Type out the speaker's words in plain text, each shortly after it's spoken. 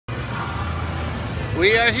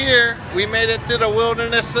We are here. We made it to the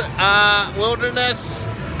wilderness at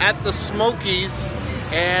the Smokies,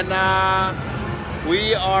 and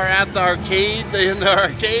we are at the arcade. In the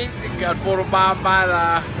arcade, we got photobombed by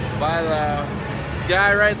the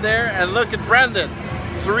guy right there. And look at Brandon.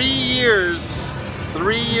 3 years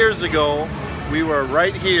ago, we were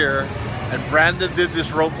right here, and Brandon did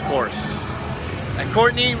this ropes course. And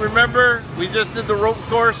Courtney, remember, we just did the ropes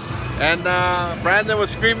course, and Brandon was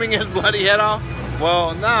screaming his bloody head off.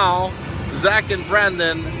 Well, now Zach and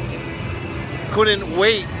Brandon couldn't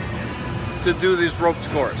wait to do this ropes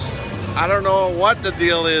course. I don't know what the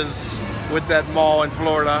deal is with that mall in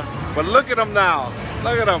Florida, but look at him now.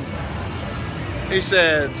 Look at him. He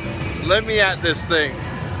said, "Let me at this thing."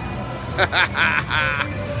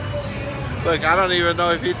 Look, I don't even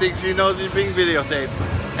know if he thinks he knows he's being videotaped.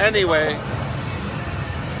 Anyway,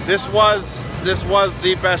 this was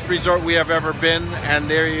the best resort we have ever been, and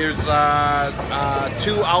there is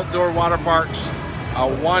 2 outdoor water parks,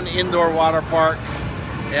 1 indoor water park,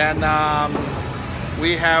 and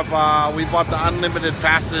we bought the unlimited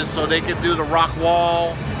passes, so they can do the rock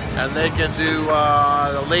wall, and they can do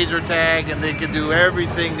the laser tag, and they can do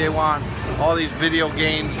everything they want, all these video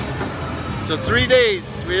games. So 3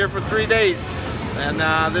 days, we're here for 3 days, and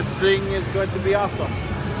this thing is going to be awesome.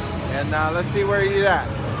 And let's see where he's at.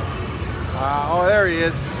 Oh, there he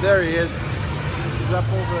is. There he is. He's up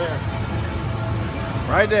over there.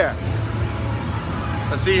 Right there.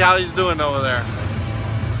 Let's see how he's doing over there.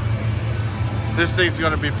 This thing's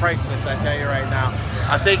going to be priceless, I tell you right now.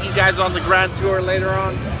 I'll take you guys on the grand tour later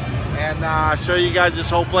on and show you guys this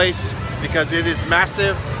whole place, because it is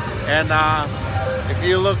massive. And if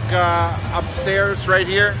you look upstairs right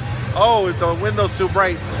here, oh, the window's too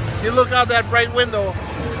bright. If you look out that bright window,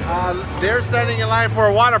 they're standing in line for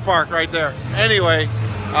a water park right there. Anyway,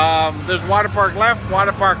 there's water park left,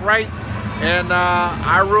 water park right, and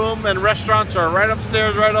our room and restaurants are right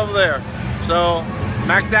upstairs, right over there. So,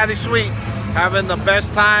 Mac Daddy Suite, having the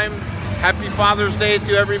best time. Happy Father's Day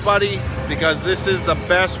to everybody, because this is the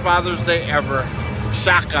best Father's Day ever.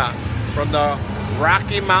 Shaka from the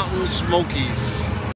Rocky Mountain Smokies.